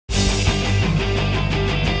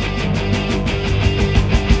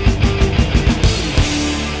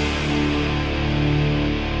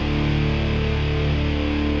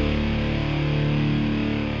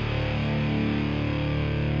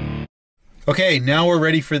Okay, now we're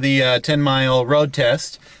ready for the 10-mile road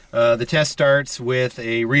test. The test starts with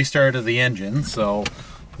a restart of the engine, so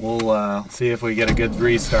we'll see if we get a good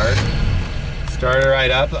restart. Start it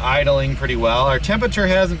right up, idling pretty well. Our temperature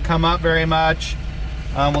hasn't come up very much.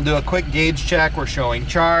 We'll do a quick gauge check. We're showing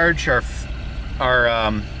charge. Our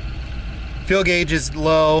fuel gauge is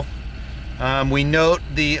low. We note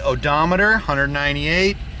the odometer,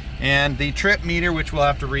 198, and the trip meter, which we'll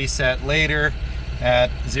have to reset later,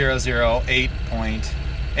 at 008.8.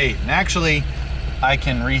 And actually, I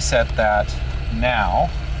can reset that now.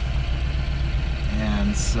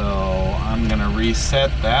 And so I'm gonna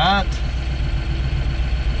reset that.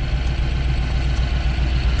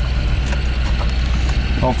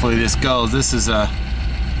 Hopefully this goes. This is a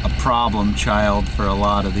problem child for a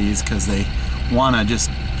lot of these because they wanna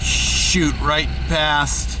just shoot right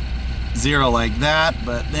past zero like that,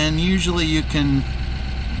 but then usually you can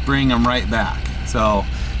bring them right back. So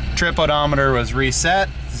trip odometer was reset,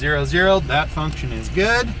 00, that function is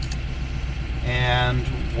good. And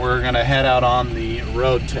we're gonna head out on the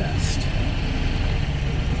road test.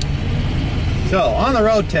 So on the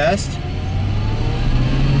road test,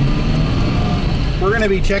 we're gonna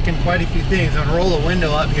be checking quite a few things. I'm gonna roll the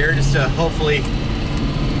window up here just to hopefully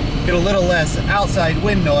get a little less outside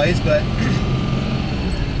wind noise, but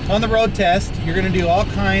on the road test, you're gonna do all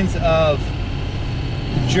kinds of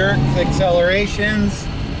jerk accelerations,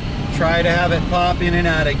 try to have it pop in and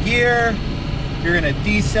out of gear. You're gonna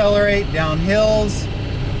decelerate down hills.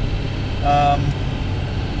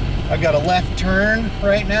 I've got a left turn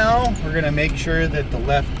right now. We're gonna make sure that the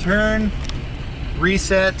left turn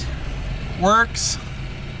reset works.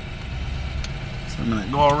 So I'm gonna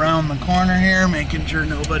go around the corner here, making sure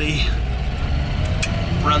nobody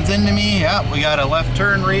runs into me. Yep, we got a left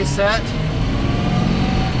turn reset.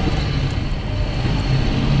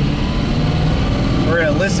 We're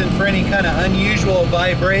gonna listen for any kind of unusual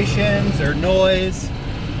vibrations or noise.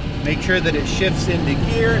 Make sure that it shifts into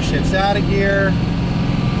gear, shifts out of gear.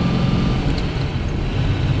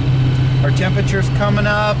 Our temperature's coming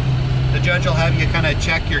up. The judge will have you kind of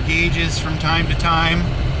check your gauges from time to time,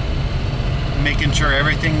 making sure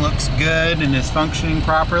everything looks good and is functioning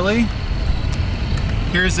properly.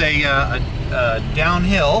 Here's a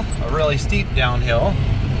downhill, a really steep downhill.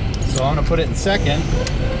 So I'm gonna put it in second.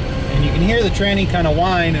 And you can hear the tranny kind of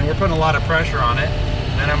whine, and we're putting a lot of pressure on it.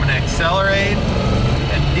 Then I'm gonna accelerate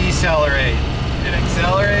and decelerate, and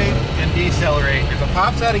accelerate and decelerate. If it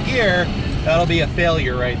pops out of gear, that'll be a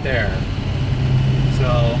failure right there.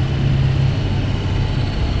 So,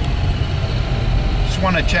 just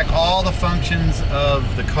wanna check all the functions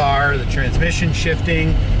of the car, the transmission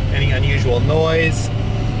shifting, any unusual noise,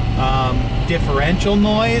 differential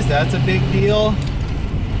noise, that's a big deal.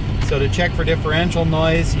 So to check for differential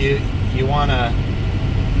noise, you want to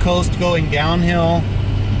coast going downhill,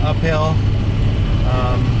 uphill,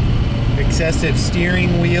 excessive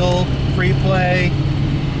steering wheel free play.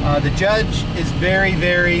 The judge is very,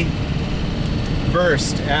 very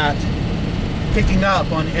versed at picking up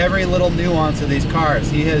on every little nuance of these cars.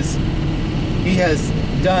 He has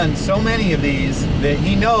done so many of these that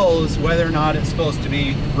he knows whether or not it's supposed to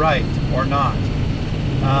be right or not.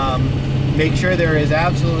 Make sure there is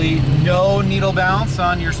absolutely no needle bounce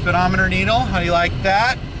on your speedometer needle. How do you like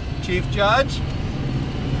that, Chief Judge?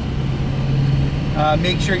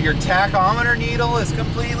 Make sure your tachometer needle is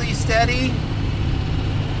completely steady.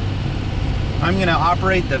 I'm gonna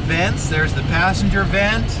operate the vents. There's the passenger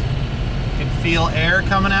vent. You can feel air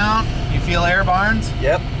coming out. You feel air, Barnes?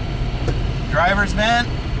 Yep. Driver's vent.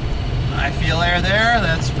 I feel air there.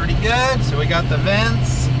 That's pretty good. So we got the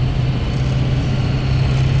vents.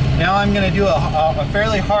 Now I'm going to do a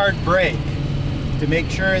fairly hard brake to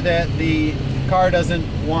make sure that the car doesn't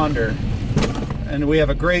wander. And we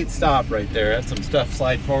have a great stop right there. Had some stuff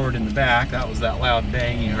slide forward in the back. That was that loud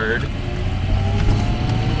bang you heard.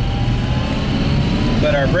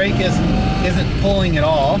 But our brake isn't pulling at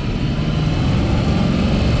all.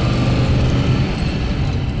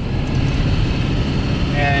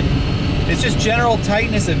 And it's just general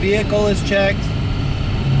tightness of vehicle is checked.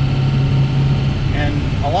 And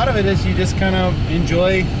a lot of it is you just kind of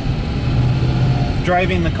enjoy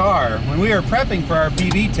driving the car. When we were prepping for our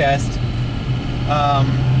PV test,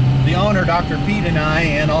 the owner, Dr. Pete, and I,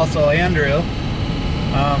 and also Andrew,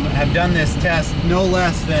 have done this test no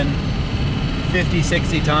less than 50,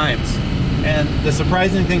 60 times. And the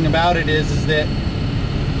surprising thing about it is that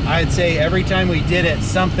I'd say every time we did it,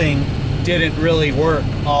 something didn't really work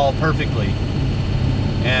all perfectly.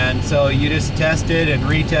 And so you just tested and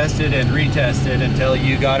retested and retested until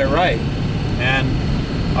you got it right. And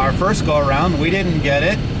our first go around, we didn't get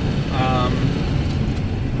it.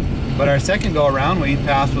 But our second go around, we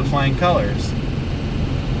passed with flying colors.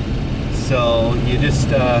 So you just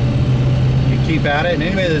you keep at it, and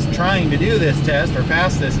anybody that's trying to do this test or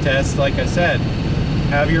pass this test, like I said,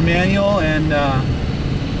 have your manual and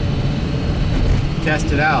test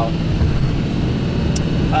it out.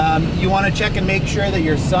 You want to check and make sure that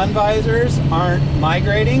your sun visors aren't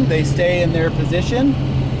migrating. They stay in their position.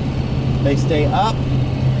 They stay up.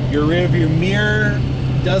 Your rear view mirror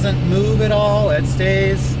doesn't move at all. It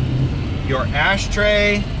stays. Your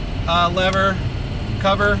ashtray lever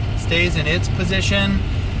cover stays in its position.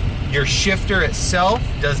 Your shifter itself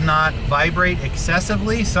does not vibrate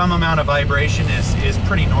excessively. Some amount of vibration is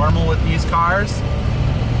pretty normal with these cars.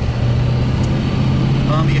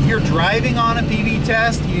 If you're driving on a PV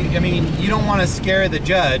test, you don't want to scare the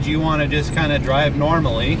judge. You want to just kind of drive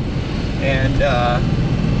normally and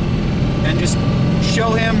just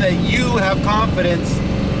show him that you have confidence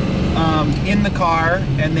in the car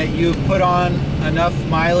and that you've put on enough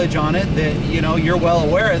mileage on it that you're well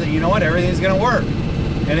aware that everything's going to work.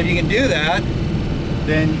 And if you can do that,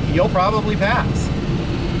 then you'll probably pass.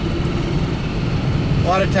 A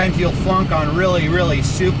lot of times you'll flunk on really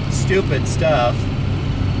stupid stuff.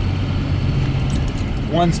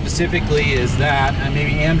 One specifically is that, and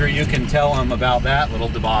maybe Andrew, you can tell him about that little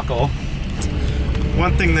debacle.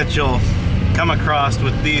 One thing that you'll come across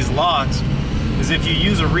with these locks is if you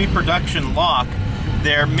use a reproduction lock,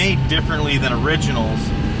 they're made differently than originals.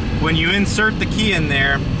 When you insert the key in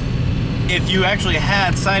there, if you actually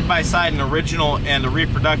had side by side an original and a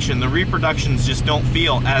reproduction, the reproductions just don't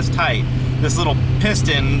feel as tight. This little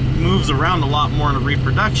piston moves around a lot more in a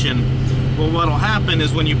reproduction. Well, what'll happen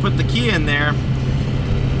is when you put the key in there,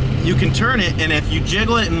 you can turn it, and if you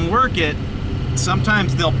jiggle it and work it,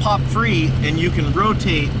 sometimes they'll pop free and you can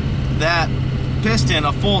rotate that piston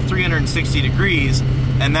a full 360 degrees,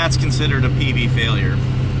 and that's considered a PV failure.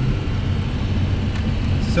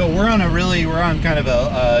 So we're on kind of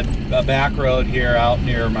a back road here out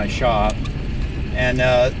near my shop, and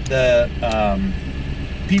the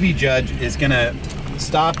PV judge is gonna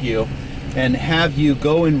stop you and have you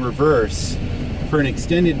go in reverse for an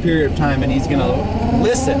extended period of time, and he's gonna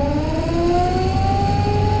listen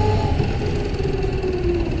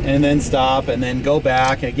and then stop and then go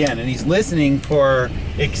back again, and he's listening for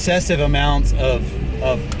excessive amounts of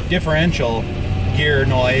differential gear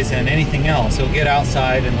noise and anything else. He'll get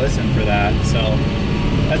outside and listen for that. So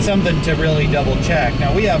that's something to really double check.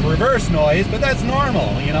 Now we have reverse noise, but that's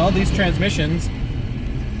normal. These transmissions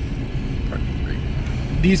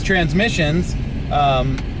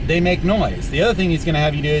they make noise. The other thing he's going to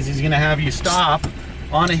have you do is he's going to have you stop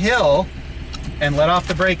on a hill and let off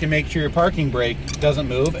the brake and make sure your parking brake doesn't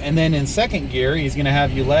move. And then in second gear, he's going to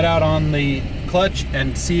have you let out on the clutch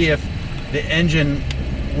and see if the engine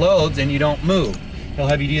loads and you don't move. He'll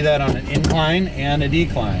have you do that on an incline and a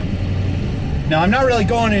decline. Now, I'm not really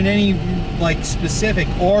going in any specific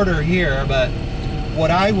order here, but what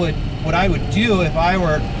I would do if I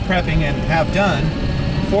were prepping and have done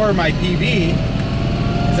for my PV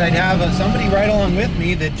is I'd have somebody right along with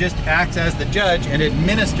me that just acts as the judge and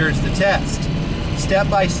administers the test, step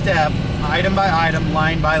by step, item by item,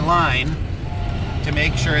 line by line, to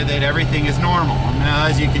make sure that everything is normal. Now,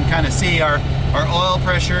 as you can kind of see, our oil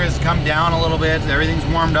pressure has come down a little bit. Everything's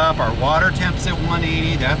warmed up. Our water temp's at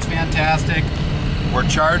 180. That's fantastic. We're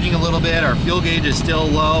charging a little bit. Our fuel gauge is still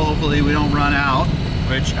low. Hopefully we don't run out,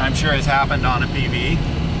 which I'm sure has happened on a PV.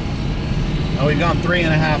 We've gone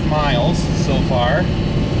 3.5 miles so far.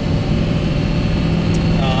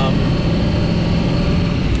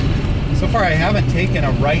 So far I haven't taken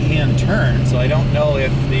a right-hand turn, so I don't know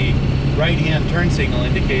if the right-hand turn signal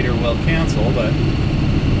indicator will cancel, but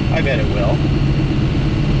I bet it will.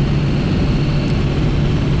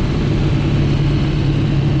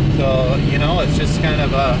 So, it's just kind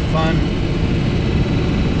of a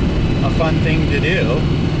fun thing to do.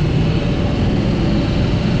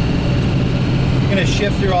 I'm gonna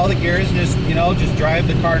shift through all the gears and just drive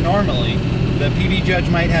the car normally. The PV judge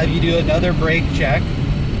might have you do another brake check.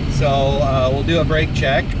 So we'll do a brake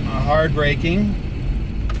check, hard braking.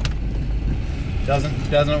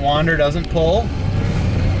 Doesn't wander, doesn't pull.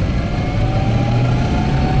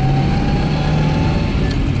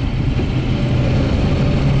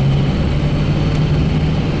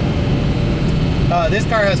 This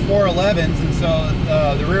car has 411s, and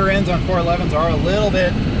so the rear ends on 411s are a little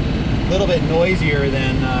bit noisier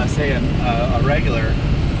than say a regular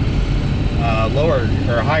lower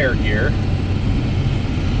or higher gear.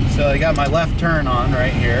 So I got my left turn on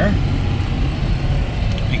right here.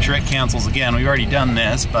 Make sure it cancels again. We've already done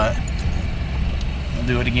this, but we'll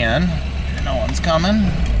do it again. No one's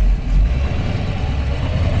coming.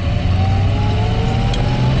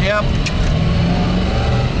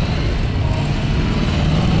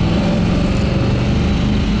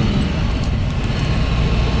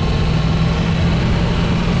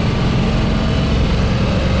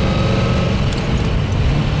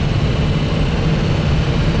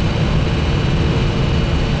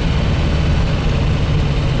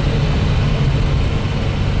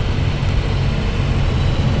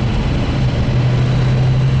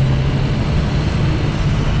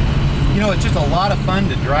 it's just a lot of fun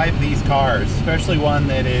to drive these cars, especially one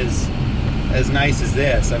that is as nice as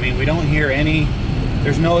this. I mean, we don't hear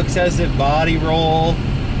there's no excessive body roll.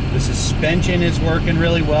 The suspension is working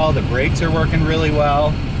really well. The brakes are working really well.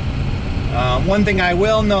 One thing I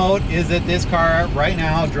will note is that this car right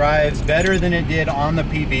now drives better than it did on the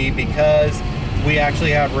PV because we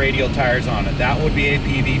actually have radial tires on it. That would be a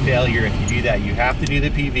PV failure if you do that. You have to do the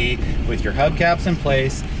PV with your hubcaps in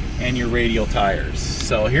place and your radial tires.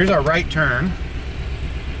 So here's our right turn.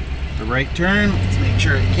 The right turn, let's make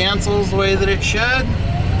sure it cancels the way that it should.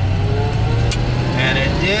 And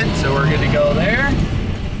it did, so we're good to go there.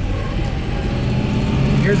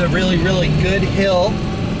 Here's a really, really good hill.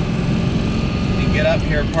 We can get up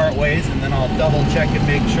here part ways, and then I'll double check and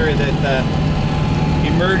make sure that the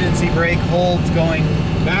emergency brake holds going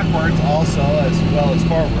backwards also as well as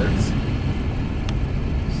forwards.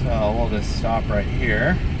 So we'll just stop right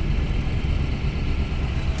here.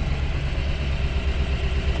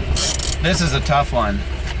 This is a tough one,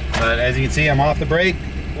 but as you can see, I'm off the brake.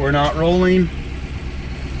 We're not rolling,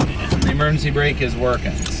 and the emergency brake is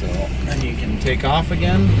working. So then you can take off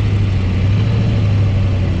again.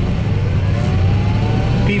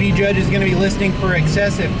 PV Judge is going to be listening for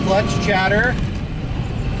excessive clutch chatter,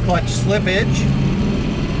 clutch slippage,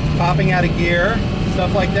 popping out of gear,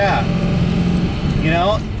 stuff like that. You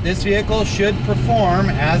know, this vehicle should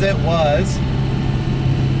perform as it was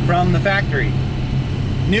from the factory.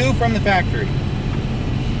 New from the factory.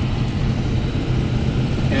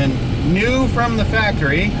 And new from the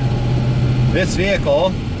factory, this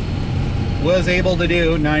vehicle was able to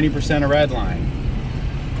do 90% of red line.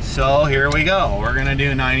 So here we go. We're gonna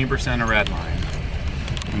do 90% of red line.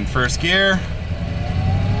 In first gear.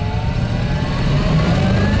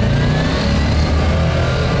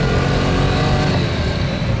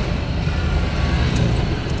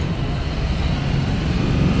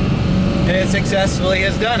 And it successfully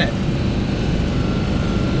has done it.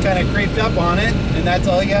 Kind of creeped up on it, and that's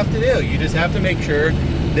all you have to do. You just have to make sure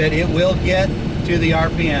that it will get to the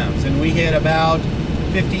RPMs. And we hit about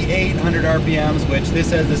 5,800 RPMs, which this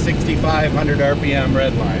has a 6,500 RPM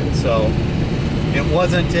red line. So it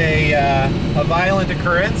wasn't a violent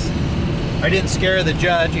occurrence. I didn't scare the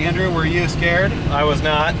judge. Andrew, were you scared? I was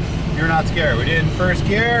not. You're not scared. We did in first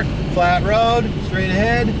gear, flat road, straight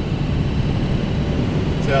ahead.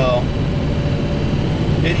 So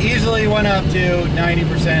it easily went up to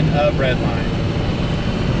 90% of red line.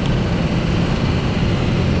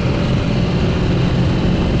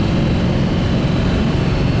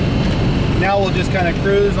 Now we'll just kind of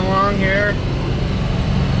cruise along here.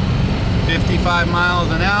 55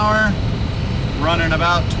 miles an hour, running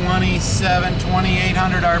about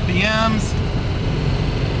 2,800 RPMs.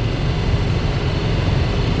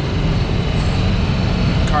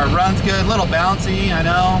 Car runs good, a little bouncy, I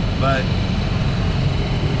know, but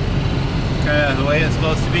kind of the way it's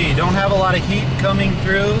supposed to be. Don't have a lot of heat coming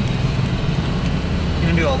through.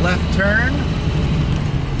 Gonna do a left turn.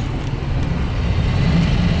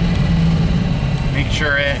 Make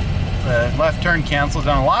sure the left turn cancels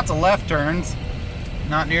down. Lots of left turns,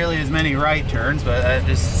 not nearly as many right turns, but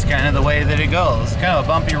this is kind of the way that it goes. It's kind of a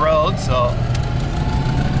bumpy road, so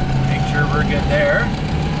make sure we're good there.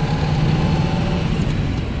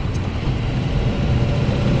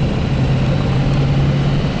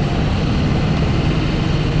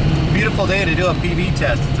 Beautiful day to do a PV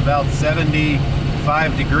test. It's about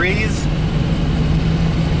 75 degrees.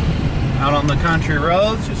 Out on the country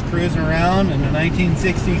roads, just cruising around in a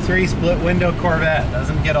 1963 split window Corvette.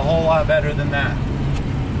 Doesn't get a whole lot better than that.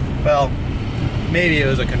 Well, maybe it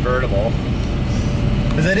was a convertible.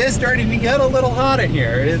 Because it is starting to get a little hot in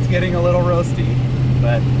here. It is getting a little roasty.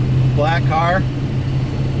 But black car,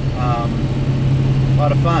 a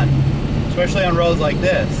lot of fun. Especially on roads like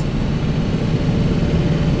this.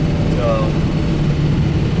 So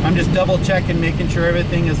I'm just double checking, making sure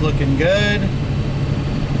everything is looking good.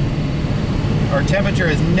 Our temperature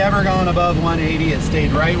has never gone above 180. It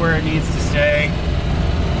stayed right where it needs to stay.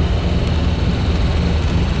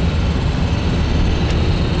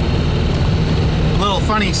 A little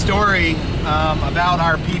funny story about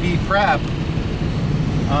our PV prep,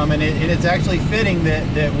 and it's actually fitting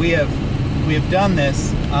that we have done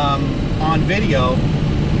this on video.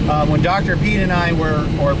 When Dr. Pete and I were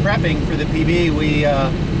prepping for the PV, we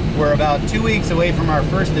were about 2 weeks away from our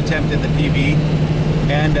first attempt at the PV,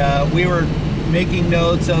 and we were making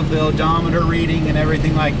notes of the odometer reading and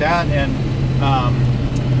everything like that. And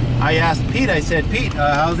I asked Pete, I said, Pete,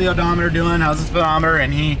 how's the odometer doing? How's the speedometer?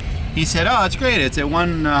 And he said, oh, it's great. It's at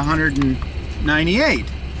 198.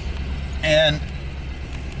 And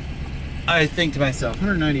I think to myself,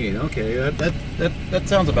 198, okay, that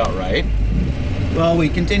sounds about right. Well, we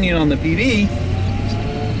continued on the PV,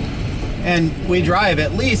 and we drive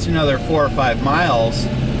at least another 4 or 5 miles.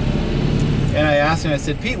 And I asked him, I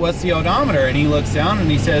said, Pete, what's the odometer? And he looks down and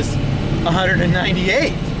he says,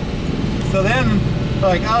 198. So then,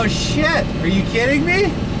 like, oh shit, are you kidding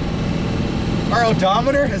me? Our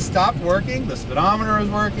odometer has stopped working, the speedometer was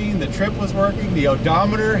working, the trip was working, the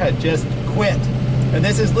odometer had just quit. And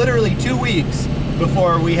this is literally 2 weeks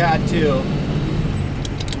before we had to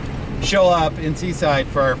show up in Seaside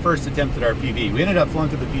for our first attempt at our PV. We ended up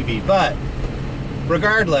flunking the PV, but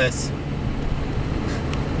regardless,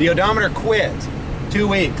 the odometer quit 2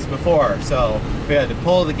 weeks before, so we had to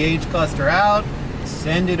pull the gauge cluster out,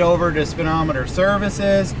 send it over to speedometer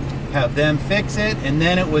services, have them fix it, and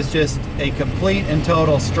then it was just a complete and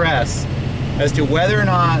total stress as to whether or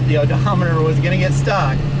not the odometer was going to get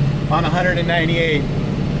stuck on 198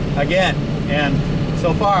 again. And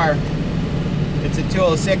so far it's at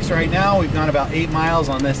 206 right now. We've gone about 8 miles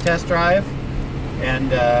on this test drive,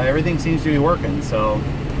 and everything seems to be working. So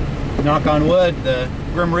knock on wood, the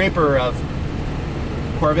Grim Reaper of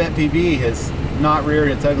Corvette PV has not reared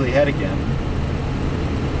its ugly head again.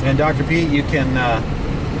 And Dr. Pete, you can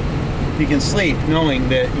sleep knowing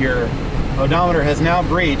that your odometer has now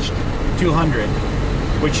breached 200,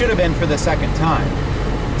 which should have been for the second time.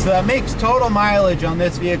 So that makes total mileage on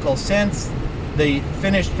this vehicle since the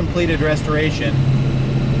finished completed restoration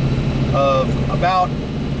of about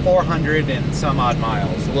 400 and some odd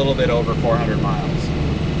miles, a little bit over 400 miles.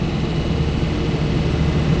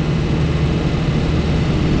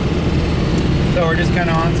 So we're just kind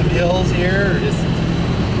of on some hills here, just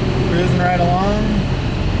cruising right along.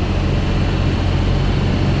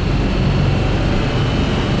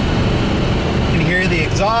 Hear the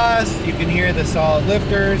exhaust, you can hear the solid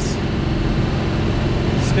lifters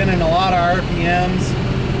spinning a lot of RPMs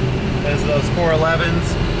as those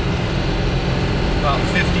 411s, about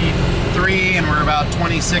 53, and we're about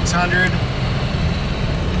 2600.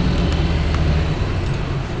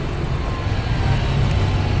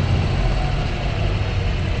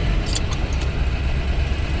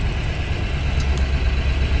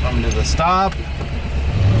 Come to the stop.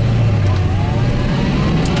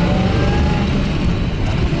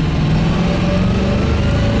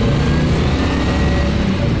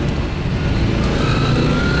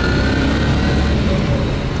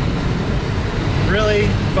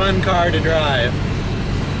 Fun car to drive.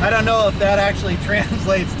 I don't know if that actually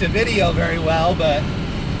translates to video very well, but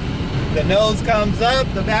the nose comes up,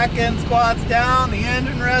 the back end squats down, the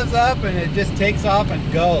engine revs up, and it just takes off and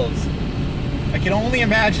goes. I can only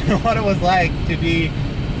imagine what it was like to be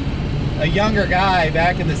a younger guy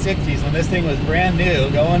back in the 60s when this thing was brand new,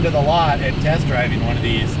 going to the lot and test driving one of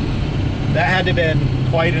these. That had to have been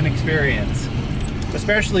quite an experience,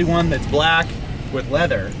 especially one that's black with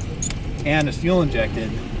leather and is fuel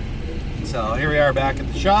injected. So here we are back at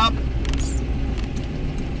the shop.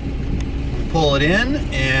 Pull it in,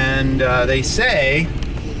 and they say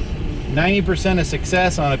 90% of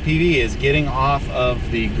success on a PV is getting off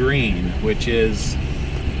of the green, which is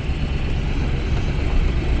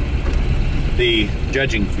the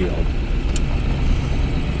judging field.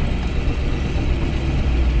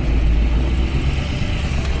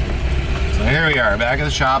 So here we are back at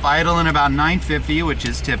the shop, idling about 950, which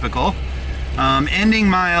is typical. Ending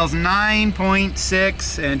miles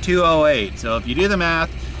 9.6 and 208. So if you do the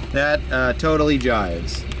math, that totally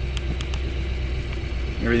jives.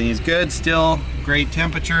 Everything is good, still great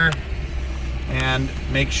temperature, and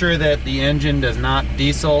make sure that the engine does not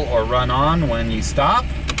diesel or run on when you stop,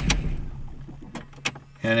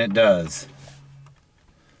 and it does.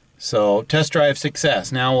 So test drive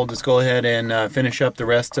success. Now we'll just go ahead and finish up the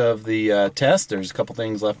rest of the test. There's a couple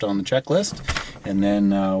things left on the checklist, and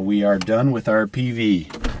then we are done with our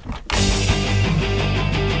PV.